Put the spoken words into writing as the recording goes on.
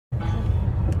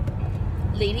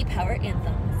lady power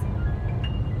anthems.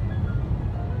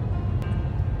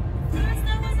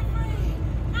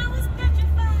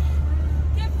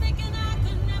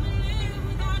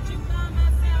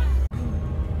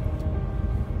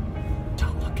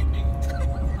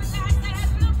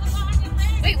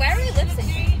 Wait, why are we lip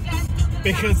syncing?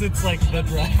 Because it's like the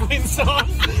drag queen song.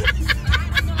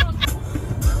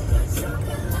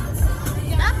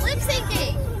 Stop lip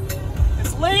syncing!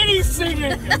 It's ladies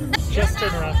singing! Just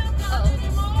turn around. Oh.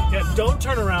 Yeah, don't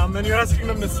turn around, then you're asking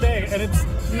them to stay, and it's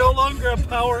no longer a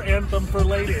power anthem for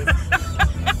ladies.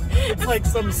 It's like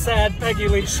some sad Peggy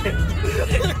Lee shit.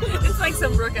 It's like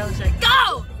some Brooke Ellen shit.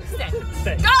 Go! Stay.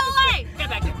 Stay. Go away! Get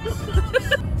back here.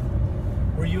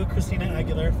 Were you a Christina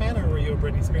Aguilera fan or were you a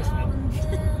Britney Spears fan?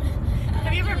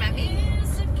 Have you ever met me?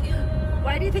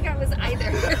 Why do you think I was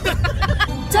either?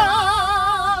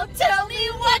 Don't tell me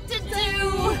what to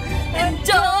do, and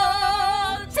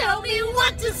don't tell me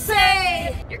what to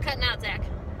say. You're cutting out, Zach.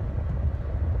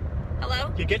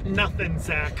 Hello? You get nothing,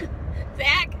 Zach.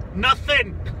 Zach?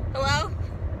 Nothing! Hello?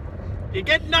 You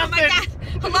get nothing! Oh my god!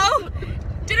 Hello?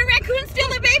 Did a raccoon steal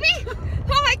the baby?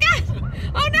 Oh my god!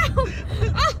 Oh no!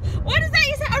 Oh, what is that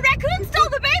you said? A raccoon stole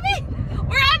the baby?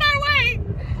 We're on our way!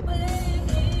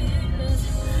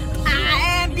 I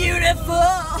am beautiful!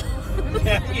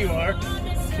 Yeah, you are.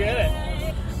 Get it.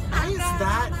 How is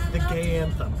that the gay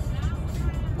anthem?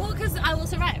 Well, because I will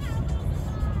survive.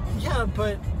 Yeah,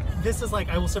 but this is like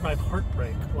I will survive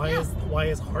heartbreak. Why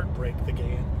is heartbreak the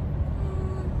gay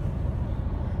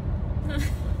anthem?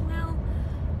 Well,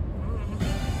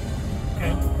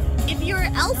 Okay. if you're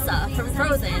Elsa from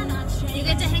Frozen, you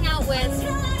get to hang out with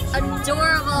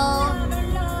adorable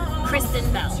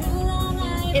Kristen Bell.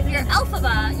 If you're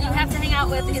Elphaba, you have to hang out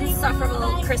with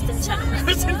insufferable Kristen Chenoweth.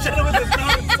 Kristen Chenoweth is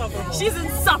not insufferable. She's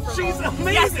insufferable. She's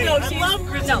amazing. Yes, no, I love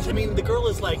Kristen. No. I mean, the girl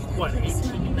is like, what,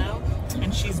 18 now?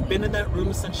 And she's been in that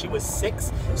room since she was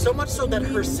 6. So much so that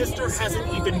her sister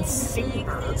hasn't even seen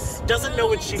her, doesn't know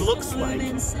what she looks like.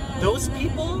 Those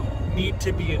people need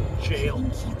to be in jail.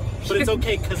 But it's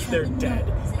okay because they're dead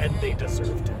and they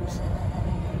deserved it.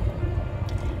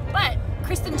 But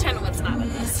Kristen Chenoweth's not in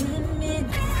this.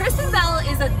 Kristen Bell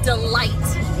is a delight.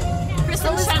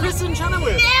 Kristen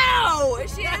Chenoweth. No!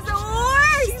 She is the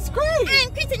worst! She's great!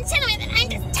 I'm Kristen Chenoweth and I'm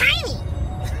just tiny.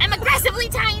 I'm aggressively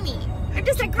tiny. I'm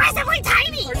just aggressively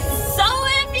tiny. So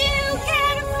if you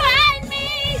can find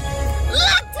me,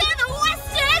 look to the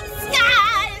western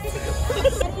skies.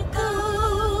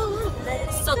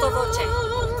 Sotto voce.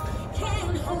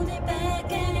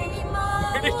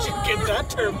 Where did you get that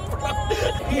term from?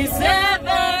 He's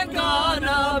never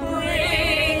gonna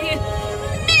bring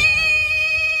me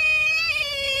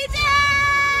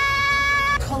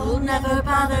down. Cold never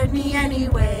bothered me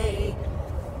anyway.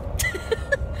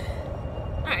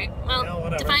 Alright, well,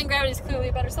 whatever. Defying Gravity is clearly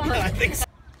a better song. I think so.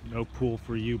 No pool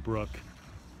for you, Brooke.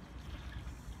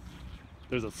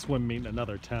 There's a swim meet in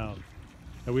another town.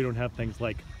 And we don't have things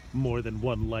like more than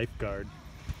one lifeguard.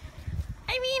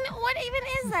 I mean, what even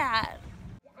is that?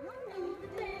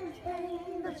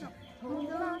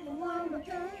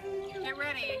 Get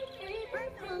ready.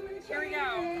 Here we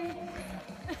go.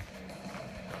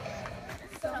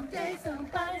 Someday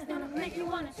somebody's gonna make you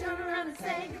want to turn around and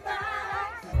say goodbye. I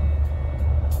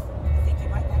think you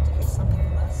might like to hear something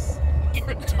from us.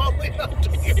 You're totally not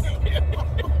doing it.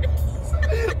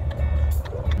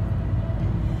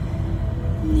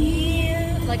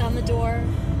 Like on the door.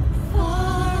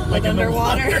 Like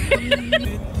underwater. Never. You've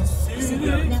seen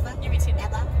that? Never.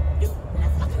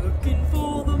 Looking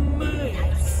for the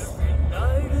man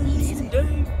night and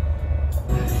day.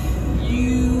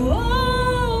 You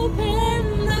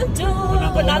open the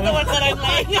door. But not the one that I'm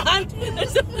laying on.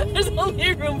 There's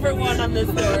only room for one on this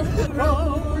door.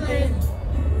 Rolling,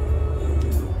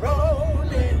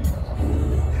 rolling.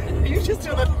 Are you just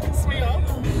doing that to piss me off?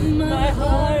 My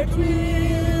heart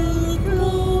will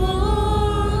go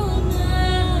on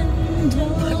and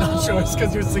on. I'm not sure it's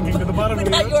because you're singing to the bottom of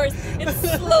the Not road. yours. It's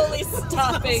slowly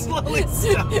stopping. Slowly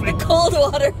stopping. The cold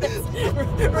water has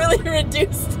really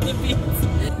reduced the beats.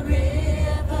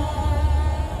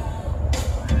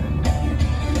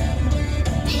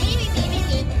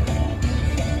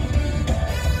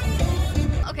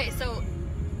 Okay, so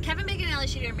Kevin, Megan, and Ali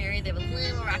Sheedy are married. They have a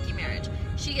little rocky marriage.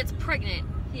 She gets pregnant.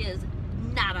 He is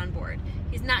not on board.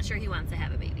 He's not sure he wants to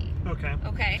have a baby. Okay.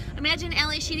 Okay. Imagine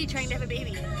Ali Sheedy trying to have a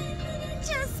baby.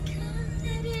 Just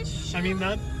I mean,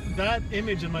 that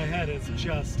image in my head is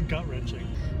just gut-wrenching.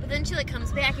 But then she like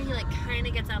comes back and he like kind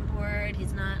of gets on board.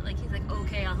 He's not like, he's like,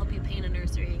 okay, I'll help you paint a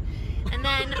nursery. And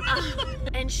then,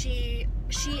 and she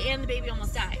and the baby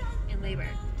almost die in labor.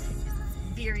 It's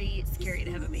very scary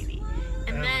to have a baby.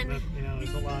 And heaven. then, But, you know,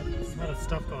 there's a lot of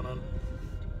stuff going on.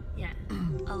 yeah,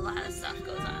 a lot of stuff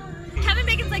goes on. Kevin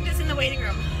Bacon's like this in the waiting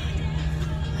room.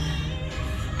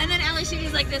 And then Ali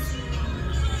Sheedy's like this.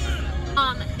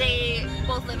 They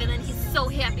both live in it, and he's so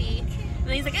happy. And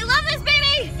then he's like, I love this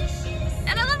baby!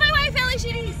 And I love my wife, Ali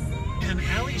Sheedy! And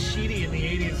Ali Sheedy in the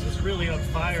 80s was really on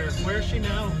fire. Where is she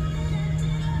now?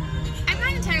 I'm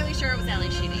not entirely sure it was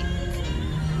Ali Sheedy.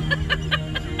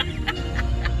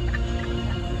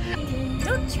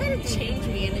 Don't try to change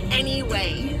me in any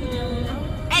way.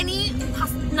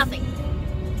 Nothing.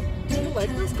 Do you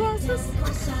like those glasses?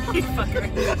 You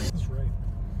fucker. That's right.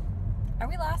 Are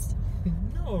we lost?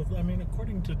 No, I mean,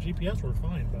 according to GPS, we're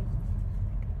fine, but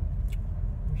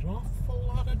there's an awful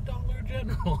lot of Dollar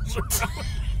Generals around.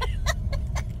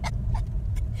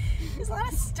 There's a lot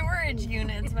of storage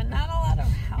units, but not a lot of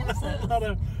houses. Not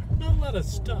a lot of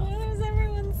stuff. What is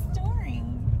everyone storing?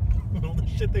 All the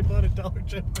shit they bought at Dollar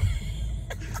General.